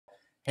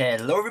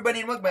Hello everybody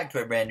and welcome back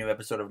to a brand new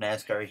episode of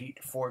NASCAR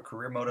Heat 4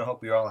 Career Mode. I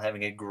hope you're all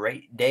having a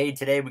great day.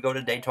 Today we go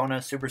to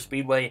Daytona Super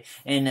Speedway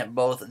in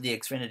both the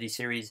Xfinity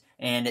Series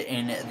and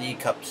in the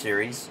Cup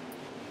Series.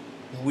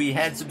 We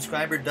had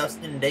subscriber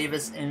Dustin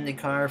Davis in the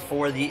car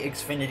for the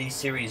Xfinity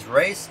Series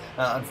race.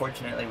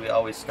 Unfortunately, we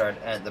always start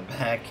at the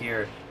back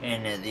here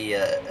in the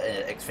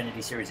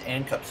Xfinity Series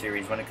and Cup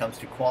Series when it comes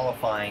to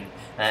qualifying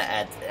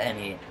at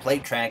any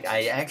plate track.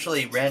 I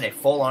actually ran a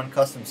full-on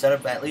custom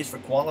setup, at least for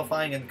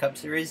qualifying in the Cup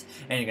Series,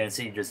 and you're going to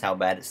see just how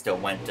bad it still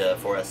went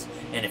for us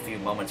in a few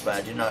moments. But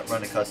I did not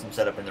run a custom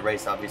setup in the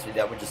race. Obviously,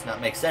 that would just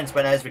not make sense.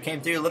 But as we came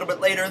through a little bit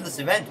later in this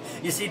event,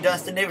 you see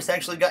Dustin Davis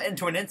actually got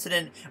into an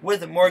incident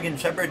with Morgan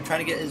Shepherd trying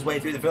to get his way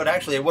through the field.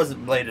 Actually, it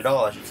wasn't late at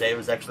all, I should say. It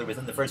was actually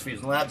within the first few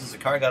laps as the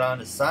car got on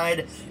his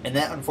side, and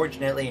that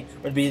unfortunately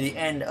would be the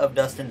end of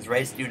Dustin's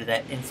race due to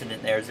that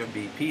incident there. So it would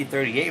be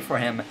P38 for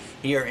him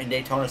here in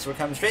Daytona. So we're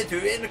coming straight through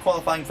into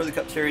qualifying for the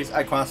Cup Series.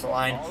 I crossed the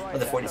line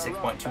with a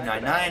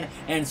 46.299,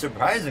 and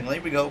surprisingly,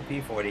 we go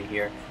P40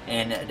 here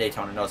in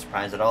Daytona. No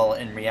surprise at all.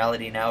 In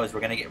reality now, as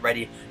we're going to get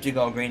ready to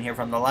go green here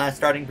from the last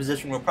starting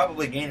position, we'll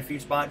probably gain a few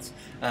spots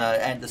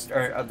at the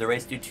start of the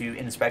race due to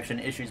inspection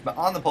issues. But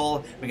on the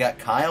pole, we got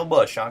Kyle Busch.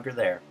 Shocker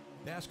there.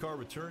 NASCAR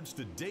returns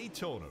to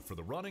Daytona for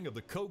the running of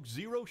the Coke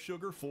Zero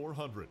Sugar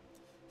 400.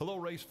 Hello,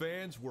 race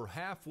fans. We're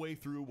halfway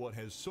through what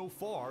has so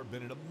far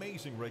been an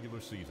amazing regular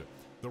season.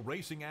 The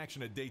racing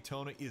action at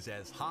Daytona is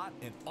as hot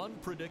and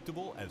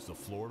unpredictable as the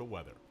Florida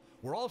weather.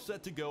 We're all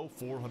set to go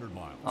 400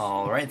 miles.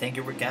 All right, thank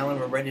you, Rick Allen.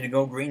 We're ready to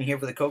go green here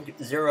for the Coke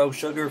Zero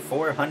Sugar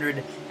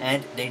 400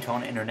 at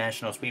Daytona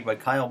International Speedway.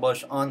 Kyle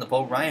Busch on the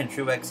pole. Ryan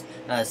Truex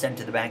sent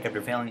to the back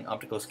after failing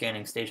optical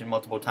scanning station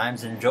multiple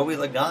times. And Joey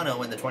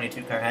Logano in the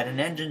 22 car had an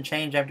engine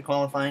change after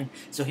qualifying,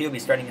 so he'll be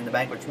starting in the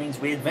back, which means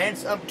we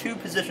advance up 2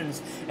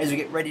 positions as we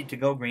get ready to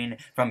go green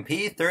from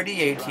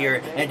P38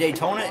 here at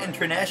Daytona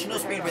International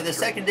Speedway. The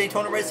second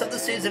Daytona race of the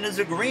season as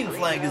a green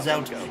flag is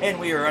out, and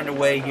we are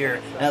underway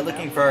here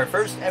looking for our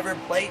first ever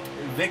plate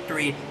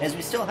victory, as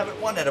we still haven't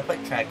won at a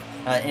plate track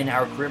in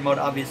our career mode.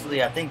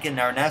 Obviously, I think in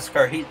our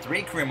NASCAR Heat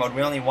 3 career mode,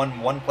 we only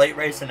won 1 plate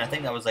race, and I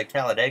think that was like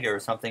Talladega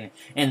or something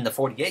in the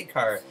 48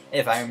 car,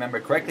 if I remember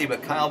correctly.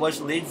 But Kyle Busch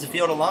leads the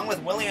field along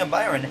with William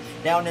Byron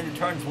down into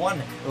turns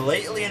 1.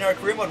 Lately in our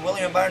career mode,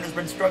 William Byron has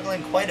been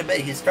struggling quite a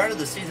bit. He started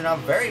the season off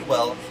very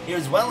well. He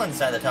was well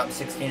inside the top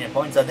 16 in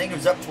points. I think he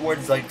was up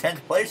towards like 10th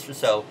place or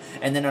so.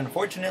 And then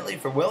unfortunately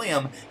for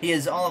William, he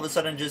has all of a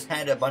sudden just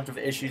had a bunch of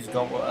issues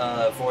go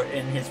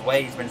in his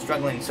way. He's been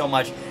struggling so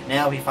much.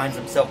 Now he finds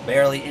himself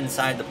barely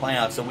inside the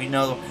playoffs, so we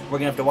know we're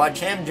going to have to watch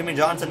him, Jimmy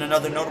Johnson,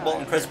 another notable,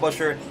 and Chris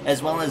Buescher,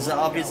 as well as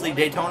obviously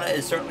Daytona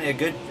is certainly a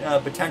good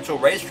potential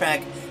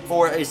racetrack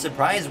for a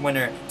surprise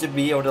winner to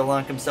be able to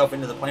lock himself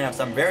into the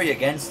playoffs. I'm very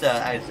against,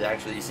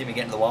 actually you see me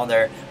getting the wall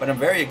there, but I'm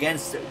very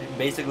against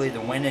basically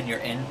the win and you're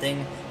in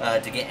thing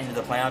to get into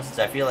the playoffs, since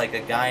I feel like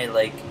a guy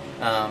like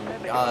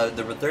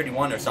the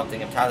 31 or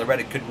something of Tyler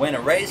Reddick could win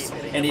a race,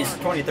 and he's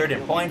 23rd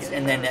in points,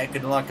 and then that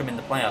could lock him in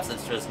the playoffs.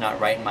 That's just not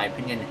right in my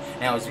opinion.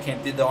 Now, as we came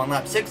through though on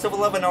lap 6 of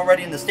 11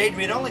 already in the stage,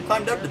 we had only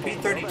climbed up to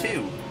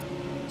P32.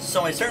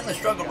 So I certainly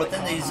struggled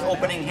within these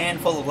opening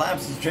handful of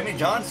laps, as Jimmy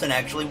Johnson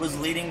actually was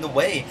leading the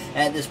way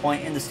at this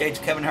point in the stage.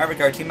 Kevin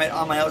Harvick, our teammate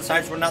on my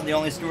outside, so we're not the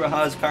only Stuart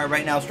Haas car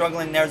right now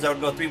struggling there, as I would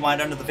go 3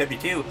 wide under the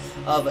 52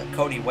 of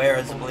Cody Ware,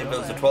 as I believe it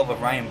was the 12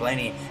 of Ryan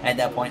Blaney at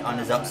that point on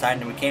his outside.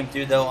 And we came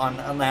through though on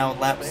now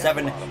lap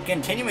 7,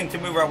 continuing to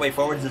move our way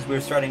forwards as we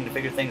were starting to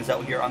figure things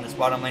out here on this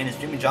bottom lane, as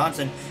Jimmy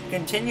Johnson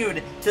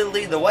continued to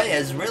lead the way,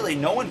 as really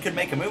no one could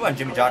make a move on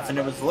Jimmy Johnson.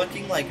 It was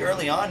looking like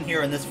early on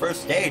here in this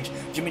first stage,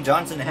 Jimmy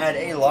Johnson had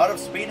a lot of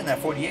speed in that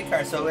 48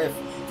 car, so if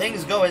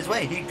things go his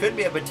way, he could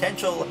be a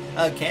potential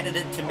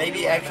candidate to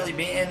maybe actually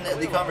be in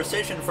the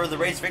conversation for the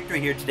race victory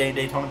here today in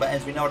Daytona. But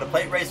as we know, at a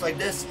plate race like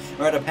this,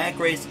 or at a pack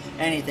race,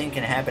 anything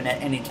can happen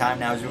at any time.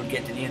 Now, as we would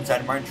get to the inside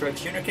of Martin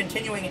Truex Jr.,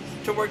 continuing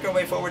to work our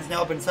way forwards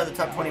now up inside the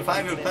top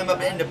 25, we would climb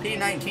up into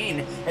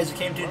P19 as we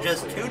came to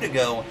just 2 to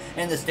go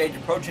in the stage,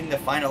 approaching the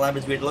final lap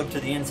as we would look to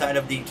the inside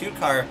of the 2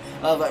 car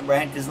of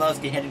Brad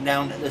Keselowski, heading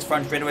down this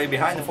front straightaway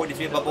behind the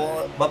 43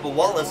 Bubba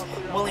Wallace.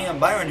 William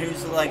Byron,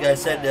 who's, like I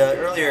said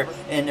earlier,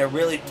 in a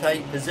really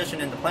tight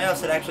position in the playoffs,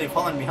 had actually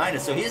fallen behind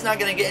us, so he's not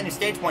going to get any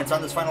stage points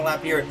on this final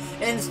lap here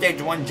in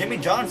stage 1. Jimmy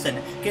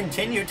Johnson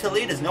continued to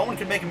lead as no one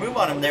could make a move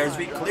on him there as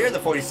we clear the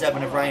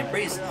 47 of Ryan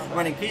Preece,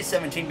 running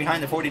P17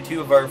 behind the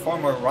 42 of our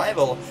former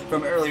rival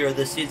from earlier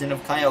this season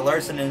of Kyle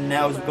Larson. And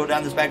now as we go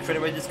down this back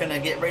straightaway, just going to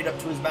get right up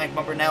to his back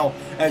bumper now,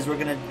 as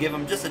we're going to give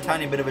him just a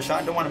tiny bit of a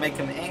shot. Don't want to make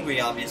him angry,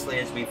 obviously,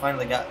 as we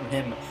finally got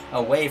him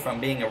away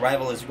from being a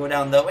rival. As we go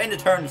down though into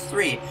turns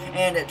 3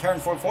 and at turn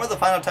 4 for the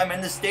final time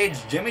in this stage,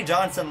 Jimmy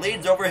Johnson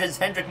leads over his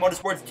Hendrick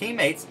Motorsports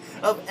teammates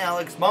of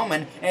Alex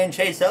Bowman and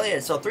Chase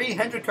Elliott. So 3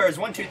 Hendrick cars,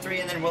 1, 2,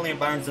 3, and then William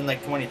Byron's in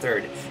like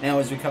 23rd. Now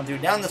as we come through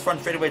down this front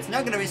straightaway, it's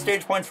not going to be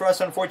stage points for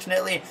us,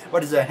 unfortunately,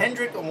 but it's a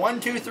Hendrick 1,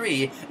 2,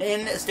 3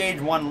 in stage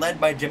 1,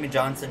 led by Jimmy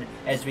Johnson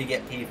as we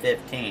get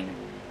P15.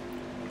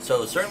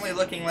 So certainly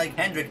looking like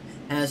Hendrick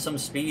has some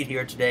speed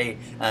here today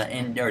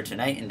or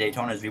tonight in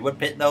Daytona, as we would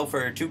pit though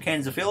for 2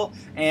 cans of fuel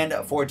and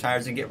 4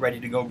 tires and get ready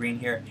to go green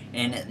here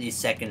in the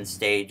second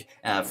stage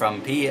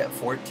from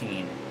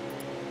P14.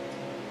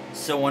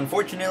 So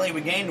unfortunately,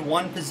 we gained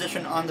 1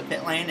 position on the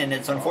pit lane, and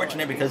it's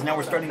unfortunate because now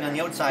we're starting on the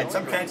outside.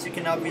 Some tracks you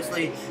can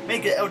obviously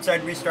make an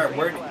outside restart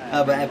work,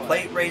 but at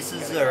plate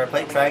races or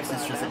plate tracks,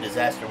 it's just a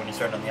disaster when you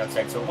start on the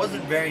outside. So I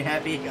wasn't very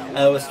happy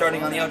with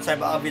starting on the outside,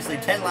 but obviously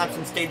 10 laps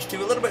in stage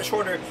 2, a little bit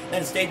shorter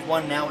than stage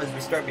 1 now as we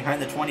start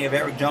behind the 20 of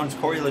Eric Jones,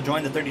 Corey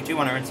LaJoie, the 32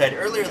 on our inside.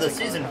 Earlier this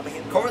season,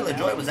 Corey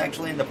LaJoie was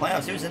actually in the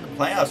playoffs. He was in the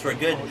playoffs for a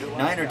good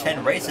 9 or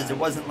 10 races. It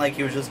wasn't like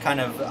he was just kind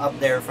of up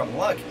there from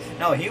luck.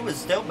 No, he was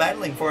still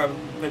battling for a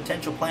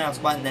potential playoff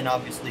spot, and then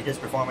obviously his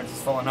performance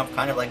has fallen off,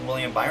 kind of like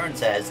William Byron's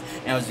has,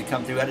 and as we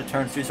come through out of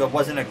turns 2, so it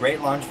wasn't a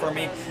great launch for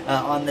me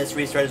on this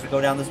restart as we go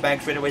down this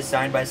back straightaway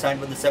side by side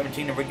with the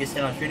 17 of Ricky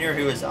Stenhouse Jr.,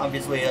 who is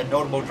obviously a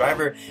notable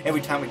driver.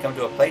 Every time we come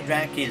to a plate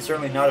track, he is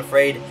certainly not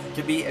afraid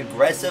to be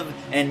aggressive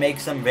and make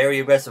some very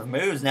aggressive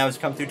moves. Now as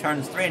we come through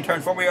turns 3 and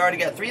turn 4, we already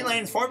got 3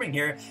 lanes forming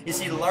here. You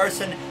see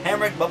Larson,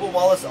 Hamrick, Bubba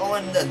Wallace all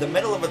in the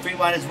middle of a 3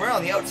 wide as we're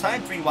on the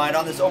outside 3 wide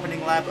on this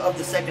opening lap of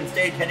the second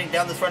stage, heading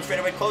down this front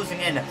straightaway, closing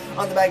in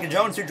on the back of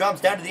Jones, who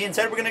drops down to the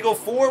inside. We're going to go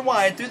 4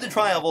 wide through the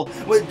tri-oval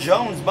with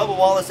Jones, Bubba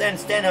Wallace, and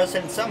Stenhouse,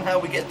 and somehow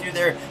we get through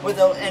there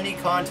without any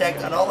contact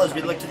at all as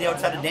we look to the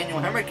outside of Daniel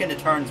Hemrick into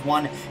turns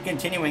 1,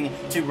 continuing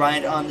to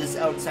ride on this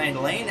outside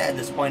lane at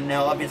this point.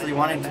 Now obviously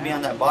wanting to be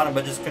on that bottom,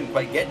 but just couldn't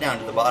quite get down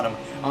to the bottom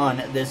on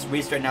this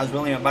restart. Now as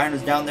William Byron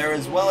was down there,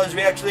 as well as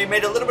we actually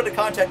made a little bit of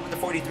contact with the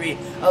 43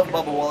 of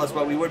Bubba Wallace,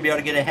 but we would be able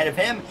to get ahead of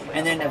him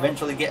and then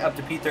eventually get up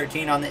to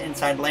P13 on the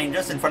inside lane,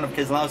 just in front of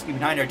Keselowski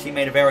behind our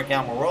teammate of Eric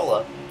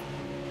Almirola.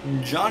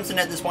 Johnson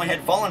at this point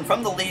had fallen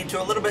from the lead to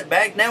a little bit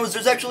back now as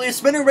there's actually a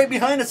spinner right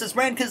behind us. It's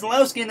Brad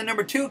Keselowski in the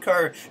number 2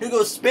 car who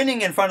goes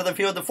spinning in front of the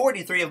field. The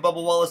 43 of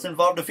Bubba Wallace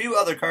involved a few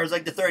other cars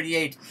like the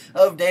 38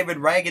 of David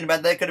Ragan,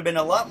 but that could have been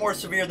a lot more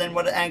severe than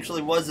what it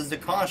actually was as the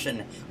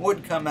caution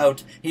would come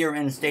out here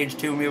in stage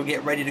 2 and we will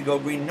get ready to go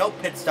green. No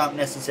pit stop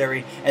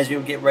necessary as we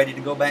will get ready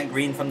to go back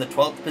green from the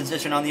 12th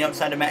position on the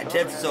outside of Matt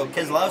Tips. So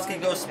Keselowski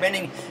goes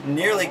spinning,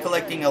 nearly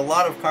collecting a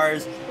lot of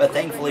cars, but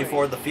thankfully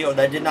for the field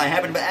that did not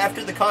happen. But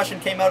after the caution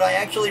came out, I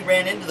actually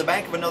ran into the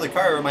back of another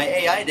car, or my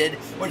AI did,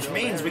 which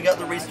means we got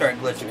the restart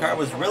glitch. The car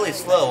was really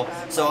slow,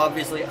 so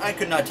obviously I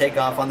could not take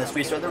off on this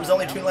restart. There was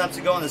only 2 laps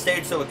to go on the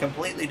stage, so it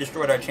completely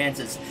destroyed our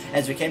chances.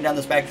 As we came down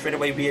this back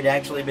straightaway, we had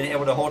actually been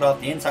able to hold off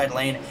the inside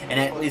lane and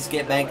at least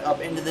get back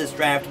up into this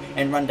draft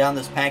and run down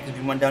this pack as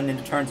we went down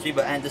into turn 3,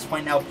 but at this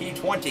point now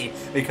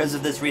P20 because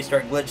of this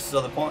restart glitch, so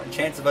the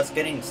chance of us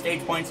getting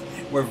stage points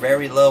were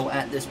very low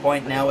at this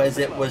point now, as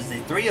it was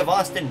the 3 of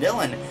Austin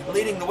Dillon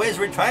leading the way as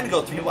we're trying to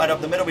go 3 wide up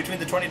the middle between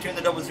the 22 and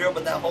the 00,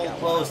 but that hole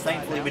closed.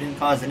 Thankfully we didn't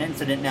cause an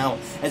incident now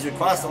as we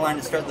cross the line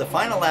to start the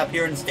final lap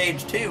here in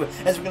stage 2,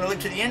 as we're going to look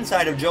to the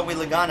inside of Joey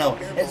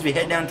Logano as we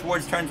head down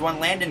towards turns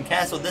 1. Landon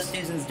Castle, this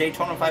season's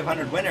Daytona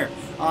 500 winner,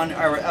 on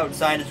our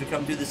outside as we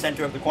come through the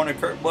center of the corner.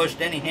 Kurt Busch,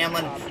 Denny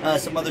Hamlin,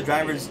 some other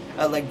drivers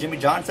like Jimmy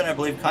Johnson, I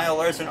believe Kyle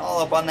Larson, all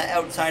up on the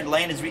outside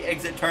lane as we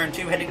exit turn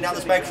 2, heading down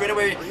this back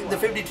straightaway. The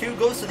 52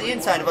 goes to the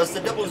inside of us,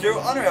 the 00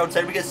 on our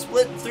outside. We get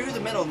split through the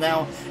middle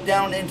now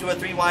down into a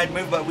 3 wide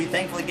move, but we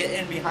thankfully get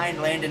in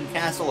behind Landon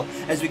Castle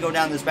as we go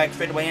down this back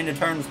straightaway into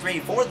turn 3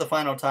 for the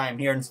final time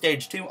here in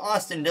stage 2.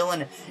 Austin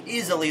Dillon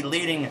easily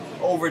leading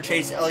over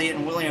Chase Elliott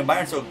and William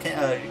Byron, so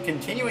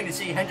continuing to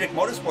see Hendrick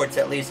Motorsports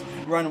at least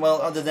run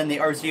well, other than the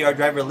RCR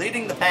driver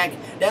leading the pack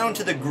down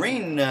to the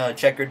green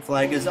checkered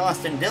flag as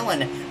Austin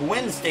Dillon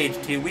wins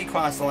stage 2. We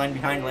cross the line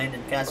behind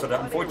Landon Castle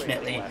to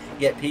unfortunately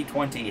get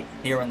P20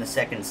 here in the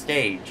second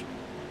stage.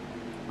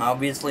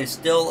 Obviously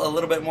still a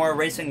little bit more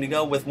racing to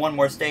go with 1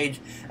 more stage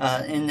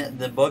in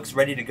the books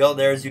ready to go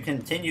there as you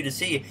continue to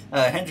see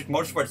Hendrick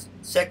Motorsports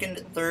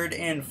 2nd, 3rd,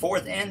 and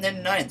 4th, and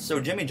then 9th. So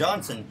Jimmy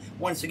Johnson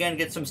once again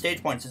gets some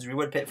stage points as we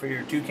would pit for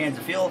your 2 cans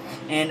of fuel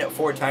and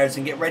 4 tires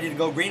and get ready to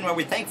go green, where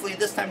we thankfully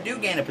this time do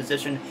gain a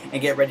position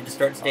and get ready to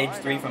start stage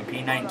 3 from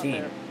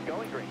P19.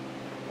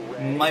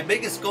 My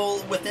biggest goal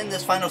within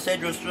this final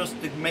stage was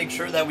just to make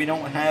sure that we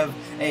don't have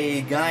a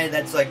guy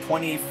that's like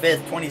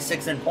 25th,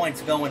 26th in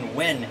points go and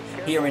win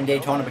here in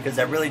Daytona, because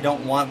I really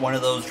don't want one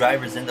of those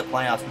drivers in the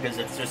playoffs, because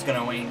it's just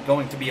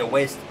going to be a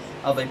waste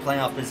of a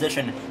playoff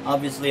position.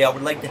 Obviously, I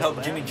would like to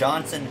help Jimmy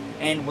Johnson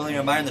and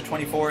William Byron, the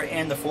 24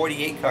 and the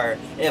 48 car,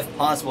 if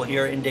possible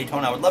here in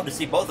Daytona. I would love to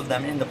see both of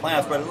them in the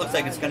playoffs, but it looks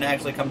like it's going to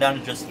actually come down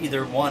to just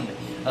either one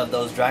of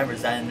those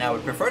drivers, and I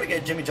would prefer to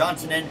get Jimmy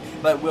Johnson in,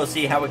 but we'll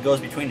see how it goes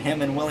between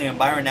him and William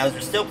Byron. Now,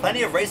 there's still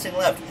plenty of racing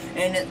left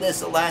in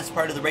this last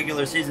part of the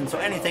regular season, so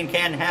anything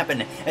can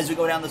happen as we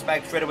go down this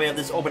back straightaway of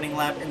this opening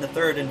lap in the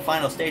 3rd and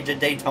final stage at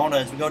Daytona,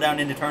 as we go down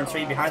into turn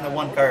 3 behind the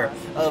 1 car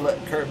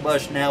of Kurt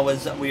Busch. Now,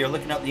 as we are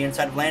looking up the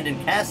inside of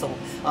Landon Castle,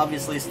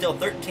 obviously still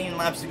 13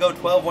 laps to go,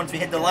 12 once we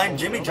hit the line.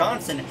 Jimmy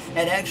Johnson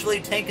had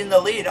actually taken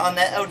the lead on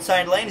that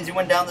outside lane as he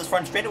went down this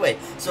front straightaway,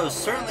 so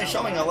certainly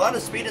showing a lot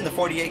of speed in the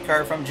 48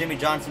 car from Jimmy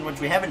Johnson. Johnson,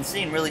 which we haven't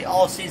seen really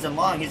all season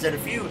long. He's had a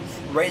few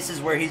races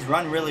where he's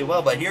run really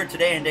well, but here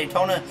today in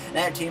Daytona,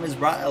 that team has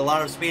brought a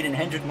lot of speed, and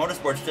Hendrick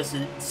Motorsports just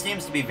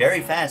seems to be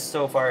very fast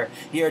so far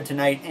here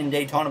tonight in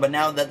Daytona. But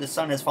now that the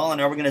sun has fallen,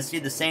 are we going to see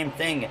the same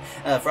thing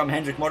from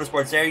Hendrick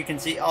Motorsports? There you can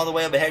see all the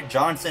way up ahead,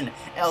 Johnson,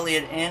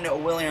 Elliott, and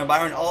William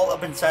Byron all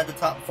up inside the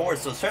top 4.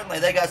 So certainly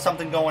they got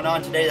something going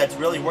on today that's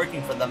really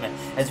working for them.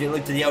 As we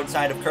look to the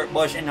outside of Kurt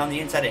Busch and on the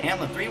inside of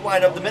Hamlin, 3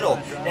 wide up the middle,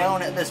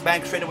 down at this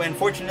back straightaway.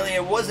 Unfortunately,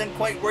 it wasn't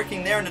quite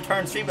working there into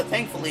turn 3, but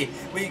thankfully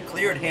we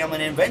cleared Hamlin,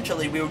 and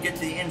eventually we would get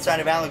to the inside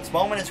of Alex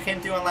Bowman as we came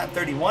through on lap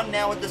 31.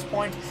 Now at this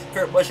point,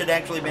 Kurt Busch had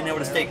actually been able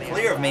to stay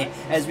clear of me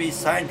as we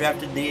side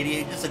drafted the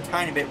 88 just a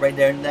tiny bit right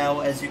there. Now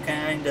as you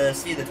kind of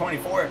see, the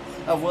 24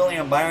 of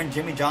William Byron,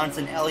 Jimmy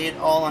Johnson, Elliott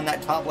all on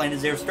that top lane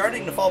as they're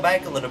starting to fall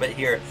back a little bit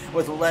here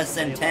with less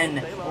than 10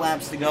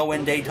 laps to go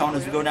in Daytona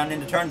as we go down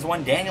into turns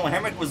 1. Daniel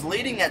Hemrick was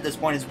leading at this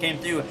point as we came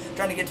through,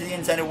 trying to get to the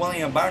inside of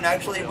William Byron.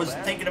 Actually was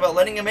thinking about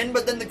letting him in,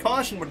 but then the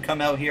caution would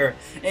come out here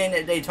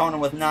in Daytona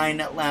with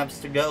 9 laps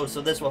to go.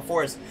 So this will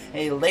force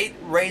a late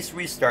race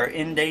restart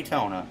in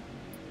Daytona.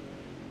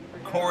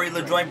 Corey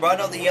LaJoie brought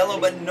out the yellow,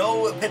 but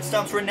no pit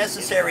stops were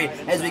necessary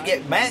as we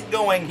get back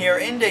going here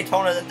in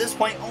Daytona. At this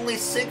point, only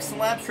 6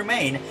 laps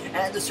remain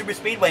at the Super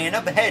Speedway, and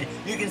up ahead,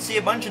 you can see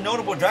a bunch of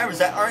notable drivers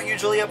that aren't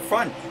usually up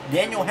front.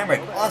 Daniel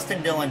Hemrick,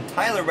 Austin Dillon,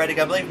 Tyler Reddick,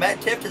 I believe Matt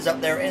Tifft is up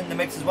there in the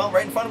mix as well.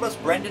 Right in front of us,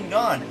 Brendan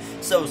Gaughan.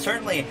 So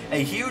certainly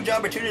a huge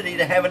opportunity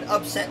to have an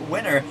upset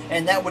winner,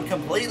 and that would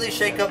completely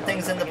shake up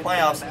things in the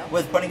playoffs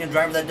with putting a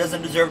driver that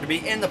doesn't deserve to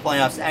be in the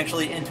playoffs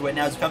actually into it.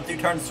 Now as we come through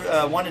turns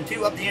 1 and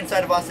 2 up the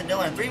inside of Austin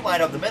Dillon, 3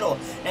 wide up the middle.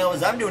 Now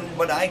as I'm doing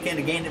what I can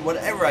to gain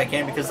whatever I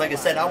can, because like I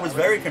said, I was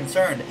very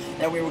concerned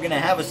that we were going to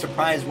have a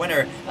surprise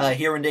winner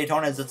here in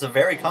Daytona, as it's a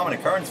very common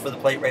occurrence for the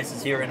plate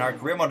races here in our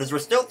career mode, as we're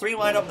still 3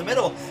 wide up the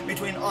middle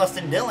between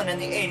Austin Dillon and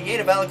the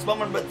 88 of Alex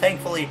Bowman. But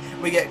thankfully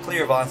we get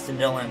clear of Austin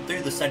Dillon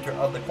through the center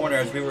of the corner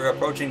as we were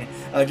approaching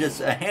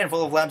just a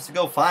handful of laps to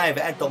go. 5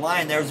 at the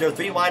line. There's their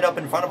 3 wide up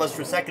in front of us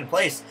for second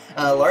place.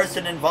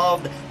 Larson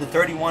involved, the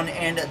 31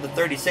 and the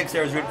 36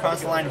 there as we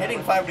crossed the line,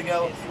 hitting 5 to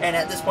go. And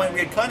at this point we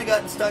had kind of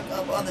gotten stuck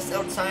up on this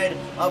outside,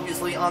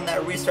 obviously on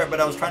that restart,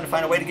 but I was trying to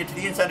find a way to get to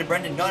the inside of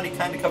Brendan Gaughan. He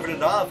kind of covered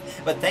it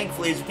off, but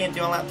thankfully as we came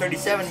through on lap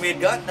 37, we had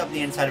gotten up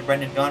the inside of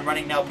Brendan Gaughan,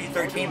 running now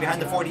P13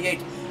 behind the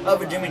 48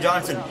 of Jimmy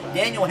Johnson.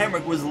 Daniel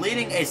Hemrick was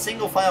leading a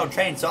single file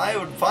train, so I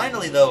would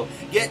finally though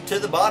get to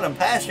the bottom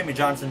past Jimmy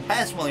Johnson,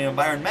 past William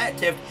Byron, Matt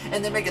Tifft,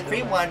 and then make it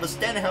 3 wide with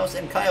Stenhouse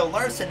and Kyle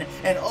Larson.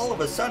 And all of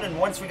a sudden,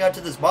 once we got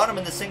to this bottom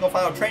in the single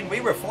file train, we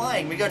were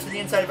flying. We got to the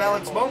inside of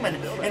Alex Bowman,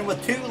 and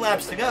with 2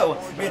 laps to go,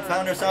 we had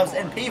found ourselves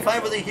in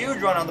P5 with a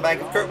huge run on the back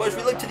of Kurt Busch.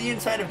 We looked to the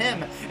inside of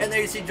him, and there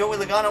you see Joey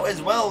Logano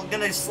as well,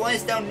 gonna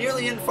slice down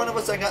nearly in front of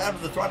us. I got out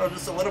of the throttle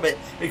just a little bit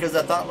because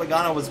I thought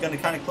Logano was gonna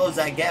kind of close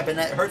that gap, and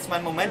that hurts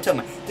my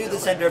momentum through the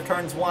center of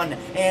turns 1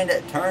 and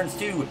turns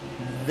 2.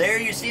 There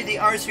you see the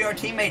RCR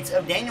teammates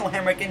of Daniel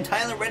Hemrick and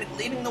Tyler Reddick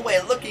leading the way,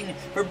 looking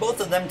for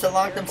both of them to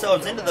lock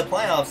themselves into the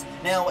playoffs.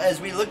 Now, as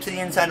we look to the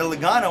inside of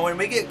Logano, and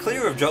we get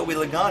clear of Joey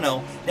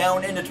Logano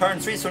down into turn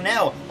 3, so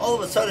now, all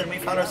of a sudden, we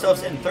found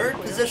ourselves in 3rd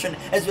position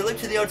as we look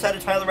to the outside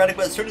of Tyler Reddick,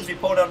 but as soon as we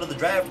pulled out of the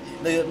draft,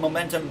 the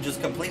momentum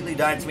just completely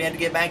died, so we had to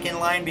get back in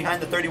line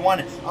behind the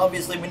 31.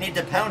 Obviously, we need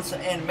to pounce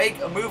and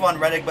make a move on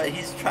Reddick, but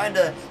he's trying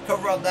to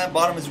cover up that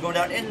bottom as we go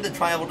down into the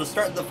tri-oval to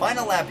start the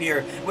final lap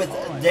here with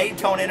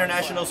Daytona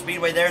International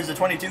Speedway. There's the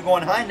 22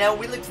 going high. Now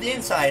we look to the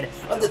inside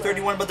of the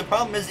 31, but the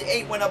problem is the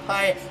 8 went up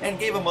high and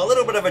gave him a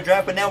little bit of a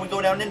draft, but now we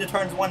go down into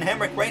turns 1.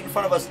 Hemrick right in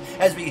front of us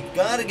as we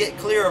gotta get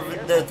clear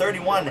of the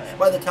 31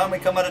 by the time we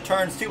come out of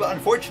turns 2, but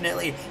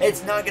unfortunately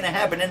it's not going to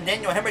happen, and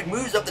Daniel Hemrick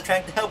moves up the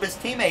track to help his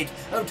teammate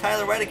of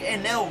Tyler Reddick,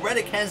 and now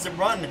Reddick has the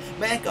run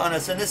back on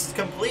us, and this is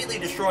completely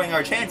destroying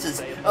our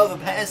chances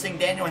of passing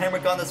Daniel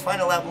Hemrick on this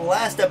final lap.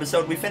 Last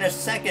episode we finished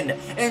 2nd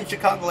in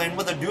Chicagoland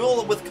with a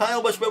duel with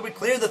Kyle Busch, but we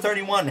clear the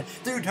 31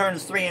 through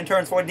turns 3 and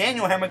turns 4.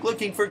 Daniel Hemrick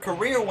looking for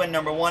career win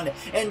number 1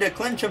 and to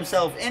clinch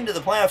himself into the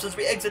playoffs as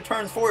we exit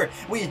turns 4.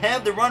 We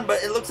have the run,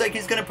 but it looks like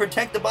he's going to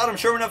protect the bottom.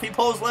 Sure enough, he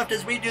pulls left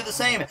as we do the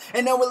same,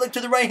 and now we look to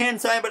the right hand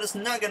side, but it's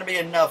not going to be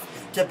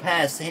enough to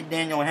pass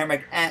Daniel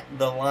Hemrick at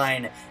the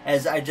line,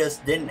 as I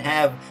just didn't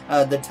have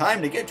the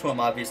time to get to him.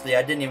 Obviously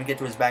I didn't even get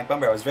to his back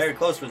bumper. I was very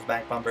close to his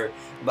back bumper,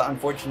 but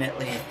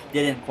unfortunately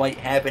didn't quite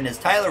happen, as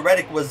Tyler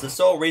Reddick was the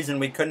sole reason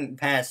we couldn't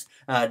pass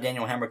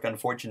Daniel Hemrick,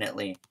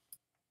 unfortunately.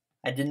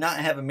 I did not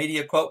have a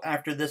media quote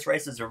after this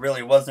race, as there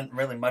really wasn't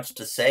really much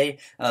to say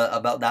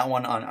about that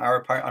one on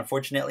our part.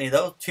 Unfortunately,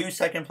 though, 2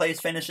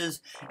 second-place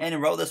finishes in a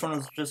row. This one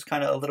was just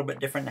kind of a little bit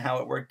different in how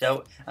it worked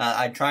out.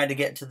 I tried to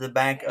get to the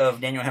back of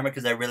Daniel Hemrick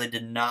because I really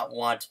did not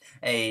want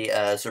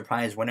a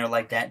surprise winner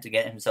like that to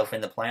get himself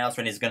in the playoffs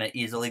when he's going to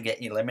easily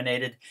get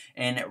eliminated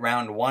in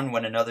round 1,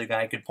 when another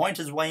guy could point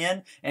his way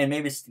in and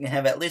maybe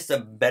have at least a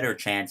better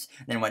chance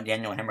than what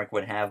Daniel Hemrick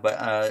would have. But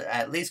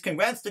at least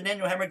congrats to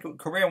Daniel Hemrick,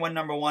 career win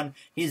number 1.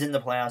 He's in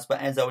in the playoffs.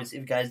 But as always,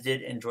 if you guys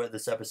did enjoy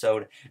this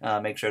episode,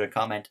 make sure to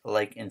comment,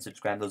 like, and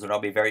subscribe. Those would all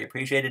be very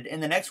appreciated. In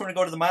the next one, we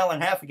go to the 1.5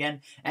 mile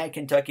again at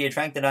Kentucky, a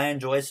track that I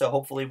enjoy, so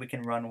hopefully we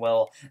can run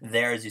well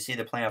there as you see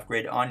the playoff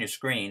grid on your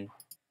screen.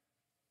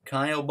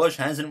 Kyle Busch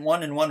hasn't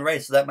won in one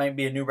race, so that might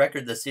be a new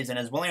record this season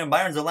as William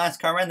Byron's the last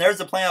car in. There's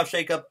the playoff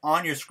shakeup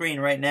on your screen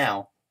right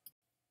now.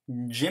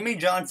 Jimmy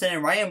Johnson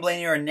and Ryan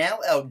Blaney are now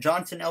out.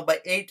 Johnson out by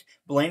 8,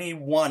 Blaney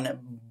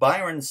 1.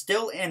 Byron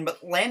still in,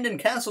 but Landon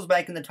Castle's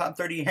back in the top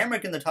 30.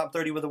 Hemrick in the top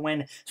 30 with a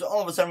win. So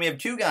all of a sudden we have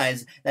 2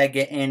 guys that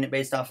get in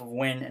based off of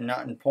win and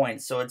not in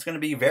points. So it's going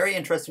to be very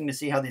interesting to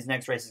see how these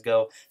next races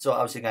go. So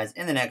obviously guys,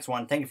 in the next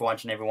one, thank you for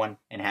watching everyone,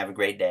 and have a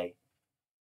great day.